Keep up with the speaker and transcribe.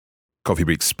Coffee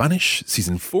Break Spanish,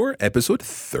 Season 4, Episode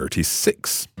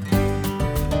 36.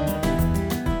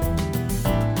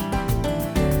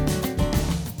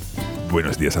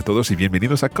 Buenos días a todos y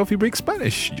bienvenidos a Coffee Break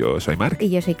Spanish. Yo soy Mark.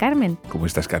 Y yo soy Carmen. ¿Cómo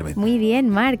estás, Carmen? Muy bien,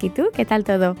 Mark. ¿Y tú? ¿Qué tal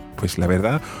todo? Pues la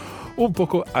verdad, un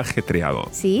poco ajetreado.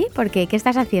 ¿Sí? ¿Por qué? ¿Qué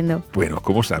estás haciendo? Bueno,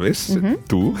 como sabes,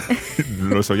 tú,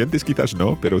 los oyentes quizás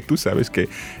no, pero tú sabes que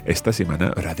esta semana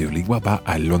Radiolingua va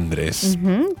a Londres.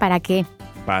 ¿Para qué?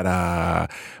 Para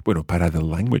The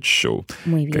Language Show.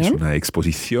 Muy bien. Que es una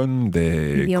exposición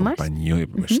de ¿Idiomas?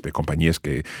 De compañías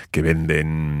que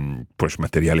venden pues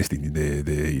materiales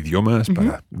de idiomas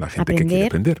para la gente que quiere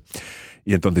aprender.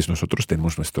 Y entonces nosotros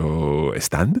tenemos nuestro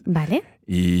stand. Vale.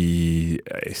 Y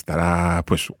estará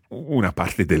pues una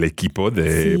parte del equipo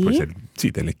del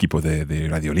equipo de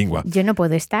Radiolingua. Yo no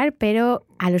puedo estar, pero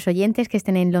a los oyentes que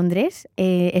estén en Londres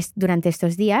durante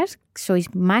estos días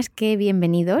sois más que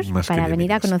bienvenidos para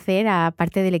venir a conocer a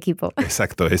parte del equipo.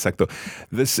 Exacto.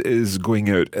 This is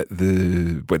going out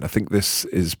I think this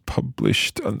is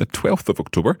published on the 12th of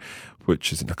October,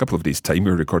 which is in a couple of days' time.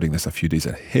 We're recording this a few days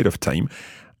ahead of time.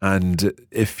 And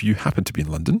if you happen to be in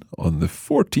London on the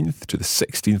 14th to the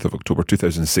 16th of October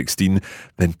 2016,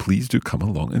 then please do come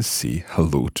along and say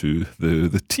hello to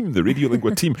the team, the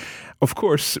Radiolingua team. Of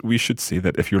course, we should say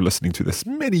that if you're listening to this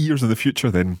many years in the future,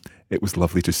 then it was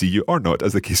lovely to see you, or not,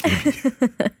 as the case may be.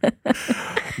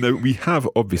 Now, we have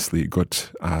obviously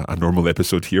got a normal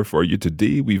episode here for you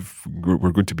today. We're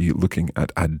going to be looking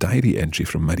at a diary entry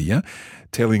from María,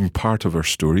 telling part of her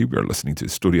story. We're listening to the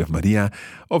story of María,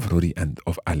 of Rory, and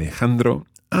of Alejandro.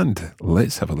 And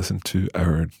let's have a listen to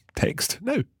our text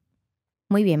now.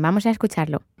 Muy bien, vamos a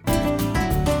escucharlo.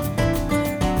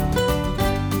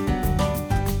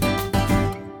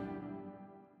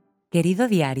 Querido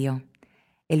diario,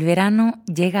 el verano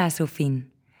llega a su fin.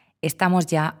 Estamos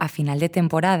ya a final de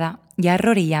temporada y a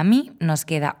Rory y a mí nos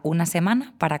queda una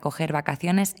semana para coger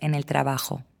vacaciones en el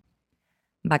trabajo.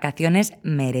 Vacaciones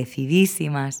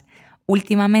merecidísimas.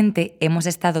 Últimamente hemos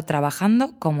estado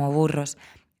trabajando como burros,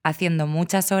 haciendo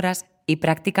muchas horas y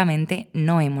prácticamente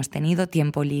no hemos tenido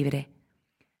tiempo libre.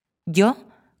 Yo,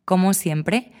 como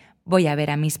siempre, voy a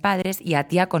ver a mis padres y a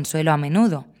tía Consuelo a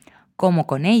menudo. Como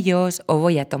con ellos o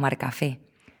voy a tomar café.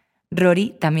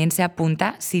 Rory también se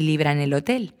apunta si libra en el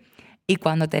hotel. Y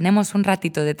cuando tenemos un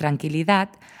ratito de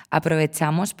tranquilidad,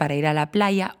 aprovechamos para ir a la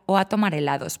playa o a tomar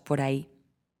helados por ahí.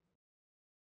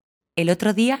 El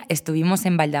otro día estuvimos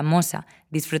en Valldamosa,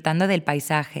 disfrutando del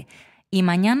paisaje, y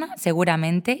mañana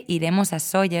seguramente iremos a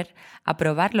Sawyer a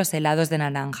probar los helados de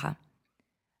naranja.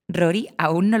 Rory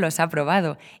aún no los ha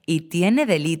probado y tiene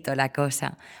delito la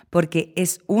cosa, porque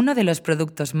es uno de los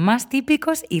productos más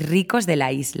típicos y ricos de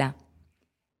la isla.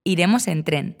 Iremos en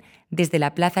tren, desde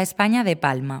la Plaza España de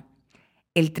Palma.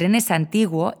 El tren es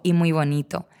antiguo y muy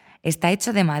bonito. Está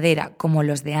hecho de madera, como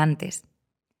los de antes.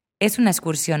 Es una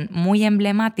excursión muy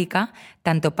emblemática,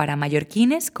 tanto para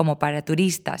mallorquines como para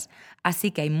turistas,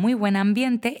 así que hay muy buen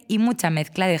ambiente y mucha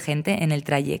mezcla de gente en el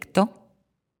trayecto.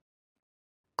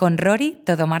 Con Rory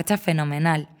todo marcha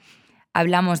fenomenal.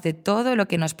 Hablamos de todo lo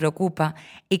que nos preocupa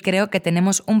y creo que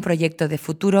tenemos un proyecto de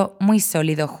futuro muy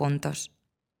sólido juntos.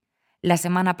 La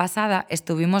semana pasada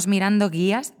estuvimos mirando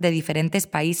guías de diferentes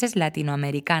países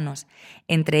latinoamericanos,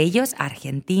 entre ellos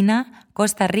Argentina,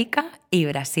 Costa Rica y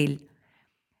Brasil.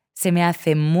 Se me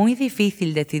hace muy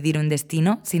difícil decidir un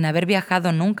destino sin haber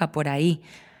viajado nunca por ahí,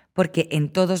 porque en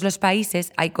todos los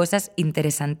países hay cosas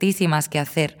interesantísimas que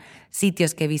hacer,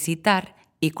 sitios que visitar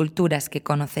y culturas que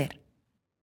conocer.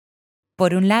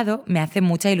 Por un lado, me hace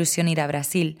mucha ilusión ir a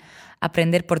Brasil,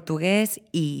 aprender portugués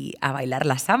y a bailar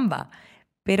la samba.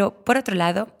 Pero, por otro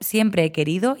lado, siempre he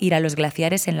querido ir a los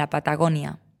glaciares en la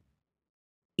Patagonia.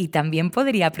 Y también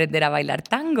podría aprender a bailar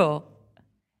tango.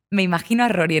 Me imagino a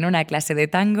Rory en una clase de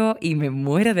tango y me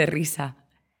muero de risa.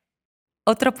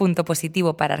 Otro punto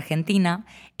positivo para Argentina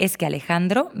es que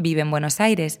Alejandro vive en Buenos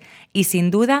Aires y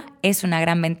sin duda es una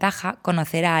gran ventaja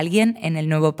conocer a alguien en el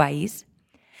nuevo país.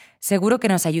 Seguro que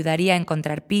nos ayudaría a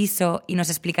encontrar piso y nos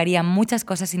explicaría muchas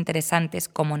cosas interesantes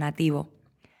como nativo.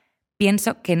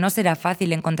 Pienso que no será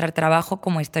fácil encontrar trabajo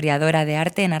como historiadora de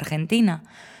arte en Argentina,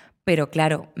 pero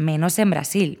claro, menos en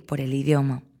Brasil, por el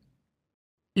idioma.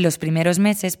 Los primeros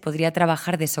meses podría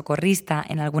trabajar de socorrista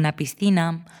en alguna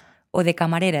piscina o de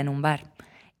camarera en un bar,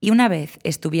 y una vez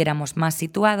estuviéramos más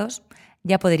situados,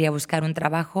 ya podría buscar un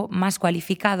trabajo más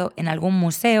cualificado en algún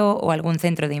museo o algún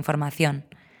centro de información.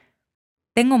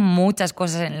 Tengo muchas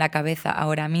cosas en la cabeza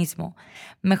ahora mismo.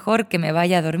 Mejor que me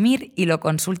vaya a dormir y lo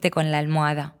consulte con la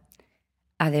almohada.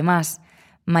 Además,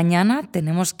 mañana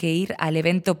tenemos que ir al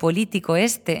evento político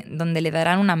donde le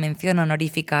darán una mención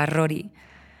honorífica a Rory.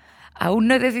 Aún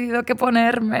no he decidido qué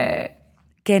ponerme.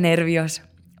 ¡Qué nervios!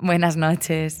 Buenas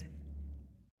noches.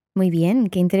 Muy bien,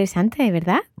 qué interesante,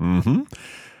 ¿verdad? Uh-huh.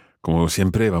 Como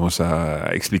siempre, vamos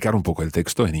a explicar un poco el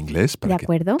texto en inglés para que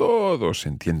todos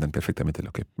entiendan perfectamente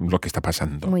lo que está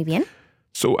pasando. Muy bien.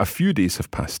 So, a few days have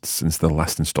passed since the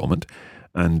last installment,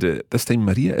 and this time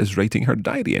Maria is writing her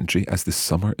diary entry as the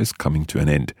summer is coming to an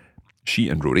end. She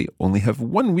and Rory only have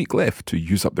 1 week left to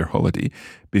use up their holiday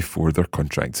before their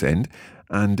contracts end,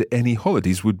 and any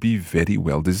holidays would be very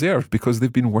well deserved because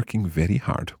they've been working very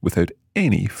hard without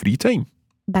any free time.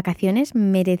 Vacaciones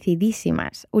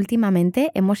merecidísimas.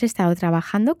 Últimamente hemos estado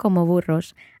trabajando como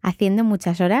burros, haciendo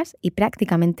muchas horas y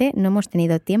prácticamente no hemos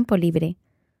tenido tiempo libre.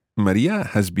 Maria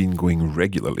has been going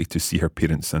regularly to see her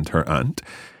parents and her aunt.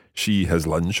 She has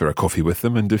lunch or a coffee with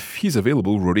them, and if he's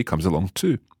available, Rory comes along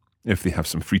too. If they have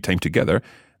some free time together,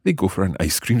 they go for an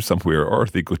ice cream somewhere or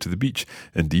they go to the beach.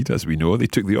 Indeed, as we know, they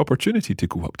took the opportunity to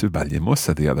go up to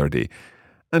Vallemossa the other day.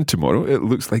 And tomorrow it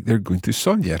looks like they're going to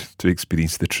Sóller to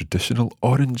experience the traditional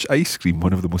orange ice cream,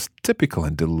 one of the most typical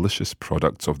and delicious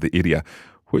products of the area,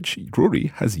 which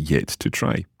Rory has yet to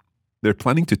try. They're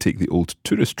planning to take the old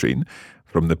tourist train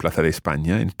from the Plaza de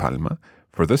España in Palma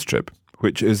for this trip,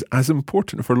 which is as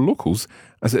important for locals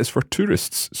as it is for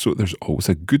tourists, so there's always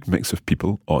a good mix of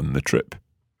people on the trip.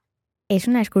 Es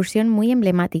una excursión muy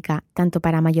emblemática, tanto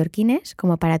para mallorquines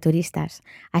como para turistas,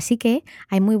 así que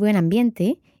hay muy buen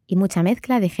ambiente y mucha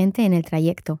mezcla de gente en el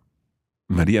trayecto.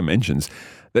 Maria mentions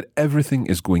that everything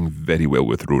is going very well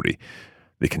with Rory.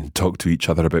 They can talk to each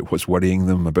other about what's worrying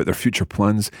them, about their future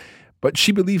plans, but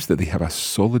she believes that they have a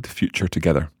solid future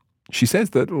together. She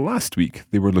says that last week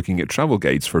they were looking at travel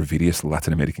guides for various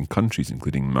Latin American countries,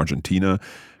 including Argentina,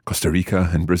 Costa Rica,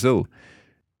 and Brazil.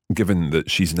 Given that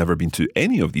she's never been to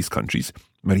any of these countries,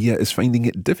 Maria is finding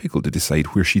it difficult to decide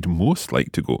where she'd most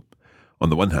like to go. On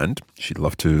the one hand, she'd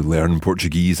love to learn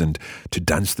Portuguese and to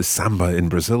dance the samba in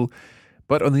Brazil.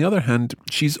 But on the other hand,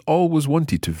 she's always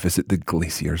wanted to visit the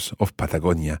glaciers of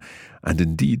Patagonia. And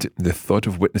indeed, the thought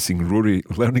of witnessing Rory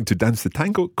learning to dance the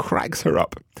tango cracks her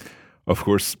up. Of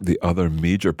course, the other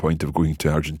major point of going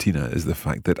to Argentina is the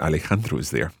fact that Alejandro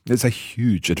is there. It's a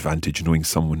huge advantage knowing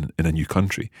someone in a new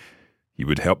country. He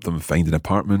would help them find an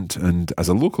apartment, and as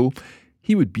a local,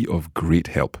 he would be of great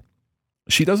help.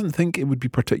 She doesn't think it would be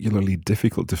particularly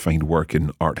difficult to find work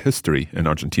in art history in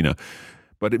Argentina,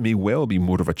 but it may well be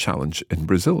more of a challenge in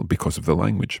Brazil because of the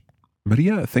language.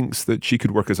 Maria thinks that she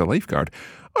could work as a lifeguard,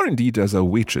 or indeed as a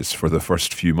waitress for the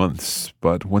first few months,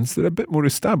 but once they're a bit more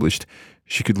established,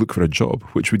 she could look for a job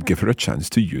which would give her a chance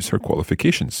to use her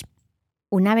qualifications.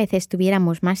 Una vez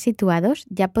estuviéramos más situados,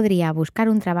 ya podría buscar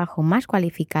un trabajo más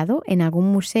cualificado en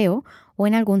algún museo o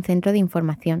en algún centro de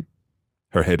información.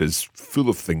 Her head is full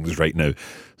of things right now,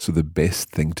 so the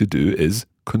best thing to do is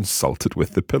consult it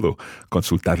with the pillow,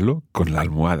 consultarlo con la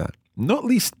almohada. Not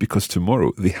least because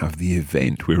tomorrow they have the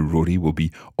event where Rory will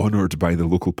be honoured by the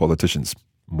local politicians.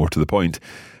 More to the point,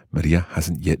 Maria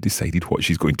hasn't yet decided what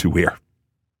she's going to wear.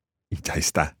 Y ya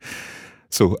está.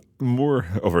 So, more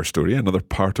of our story, another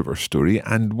part of our story,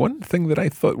 and one thing that I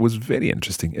thought was very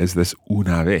interesting is this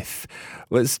una vez.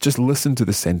 Let's just listen to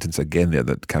the sentence again there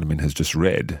that Carmen has just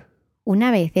read.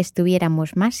 Una vez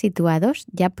estuviéramos más situados,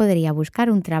 ya podría buscar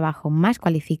un trabajo más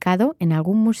cualificado en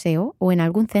algún museo o en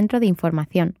algún centro de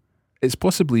información. It's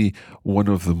possibly one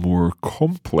of the more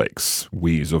complex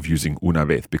ways of using una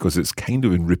vez because it's kind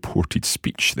of in reported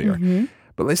speech there. Mm-hmm.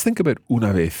 But let's think about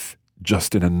una vez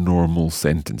just in a normal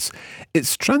sentence.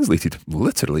 It's translated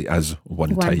literally as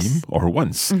one time or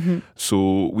once. Mm-hmm.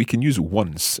 So we can use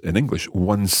once in English.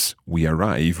 Once we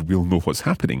arrive, we'll know what's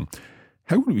happening.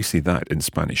 How would we say that in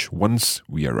Spanish? Once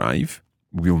we arrive,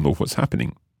 we'll know what's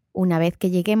happening. Una vez que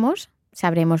lleguemos,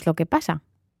 sabremos lo que pasa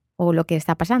o lo que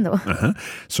está pasando. Uh-huh.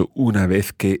 So, una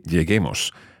vez que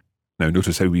lleguemos. Now,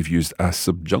 notice how we've used a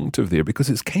subjunctive there because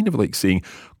it's kind of like saying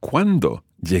cuando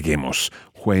lleguemos,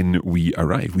 when we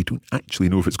arrive. We don't actually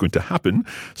know if it's going to happen.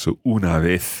 So, una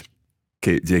vez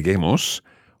que lleguemos,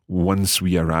 once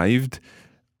we arrived,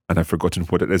 and I've forgotten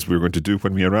what it is we're going to do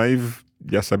when we arrive.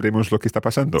 Ya sabremos lo que está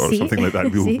pasando, or something like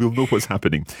that. We'll know what's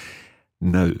happening.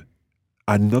 Now,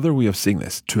 another way of saying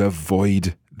this, to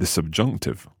avoid the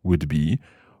subjunctive, would be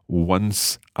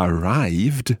once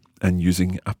arrived and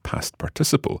using a past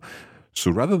participle. So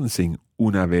rather than saying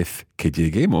una vez que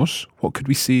lleguemos, what could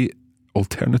we say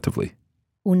alternatively?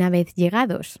 Una vez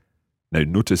llegados. Now,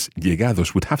 notice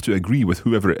llegados would have to agree with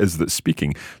whoever it is that's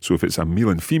speaking. So if it's a male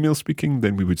and female speaking,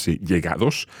 then we would say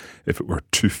llegados. If it were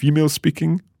two females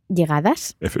speaking,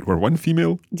 llegadas. If it were one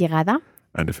female, llegada.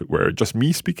 And if it were just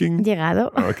me speaking,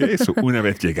 llegado. Okay, so una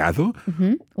vez llegado.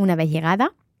 Uh-huh. Una vez llegada.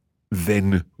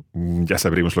 then ya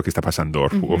sabremos lo que está pasando,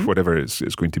 or whatever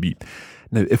it's going to be.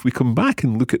 Now, if we come back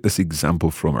and look at this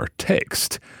example from our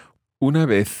text, una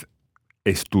vez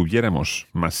estuviéramos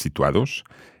más situados,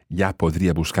 ya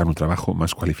podría buscar un trabajo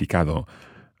más cualificado,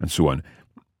 and so on.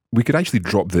 We could actually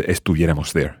drop the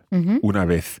estuviéramos there. Una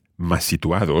vez más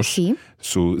situados, Sí.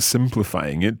 so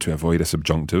simplifying it to avoid a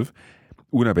subjunctive,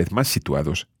 una vez más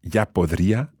situados, ya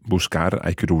podría buscar,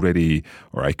 I could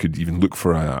even look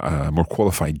for a more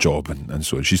qualified job, and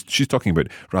so on. She's talking about,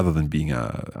 rather than being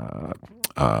a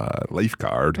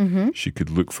lifeguard, she could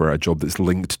look for a job that's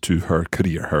linked to her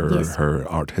career, her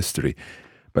art history.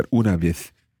 But una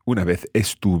vez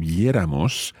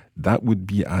estuviéramos, that would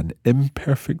be an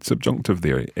imperfect subjunctive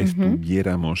there.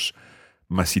 Estuviéramos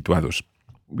más situados.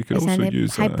 We could also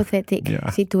use a hypothetical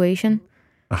situation.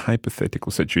 A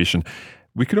hypothetical situation.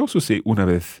 We could also say una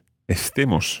vez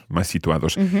estemos más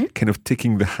situados, kind of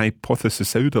taking the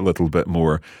hypothesis out a little bit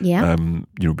more,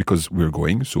 because we're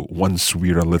going. So once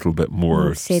we're a little bit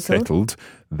more settled,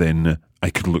 then I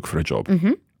could look for a job.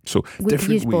 So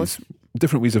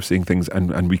different ways of saying things,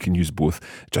 and we can use both.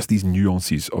 Just these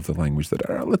nuances of the language that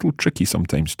are a little tricky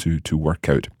sometimes to work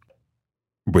out.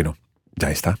 Bueno,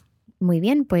 ya está. Muy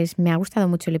bien, pues me ha gustado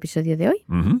mucho el episodio de hoy.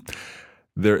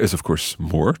 There is, of course,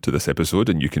 more to this episode,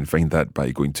 and you can find that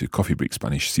by going to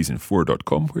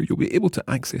coffeebreakSpanishSeason4.com, where you'll be able to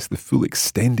access the full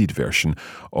extended version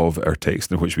of our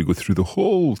text, in which we go through the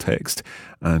whole text,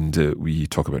 and we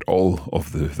talk about all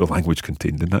of the language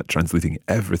contained in that, translating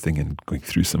everything and going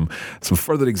through some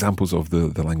further examples of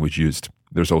the language used.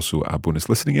 There's also a bonus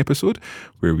listening episode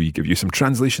where we give you some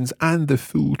translations and the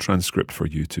full transcript for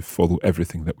you to follow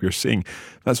everything that we're saying.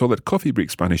 That's all at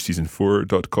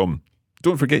coffeebreakSpanishSeason4.com.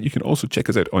 Don't forget, you can also check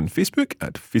us out on Facebook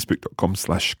at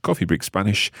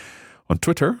facebook.com/coffeebreakspanish. On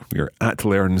Twitter, we are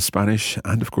 @LearnSpanish.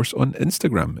 And of course on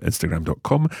Instagram,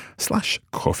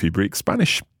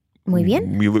 instagram.com/coffeebreakspanish. Muy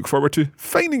bien. We look forward to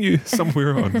finding you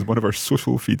somewhere on one of our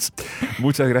social feeds.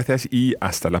 Muchas gracias y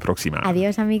hasta la próxima.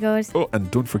 Adiós, amigos. Oh,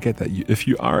 and don't forget that if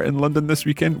you are in London this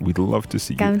weekend, we'd love to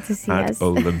see Come you to see at us.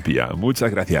 Olympia. Muchas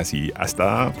gracias y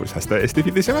hasta este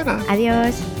fin de semana.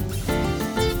 Adiós.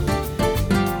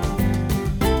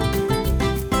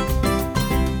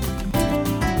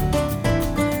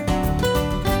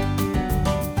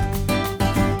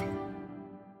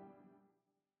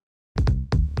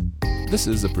 This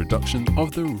is a production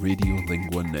of the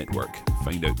Radiolingua Network.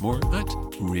 Find out more at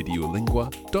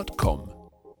radiolingua.com.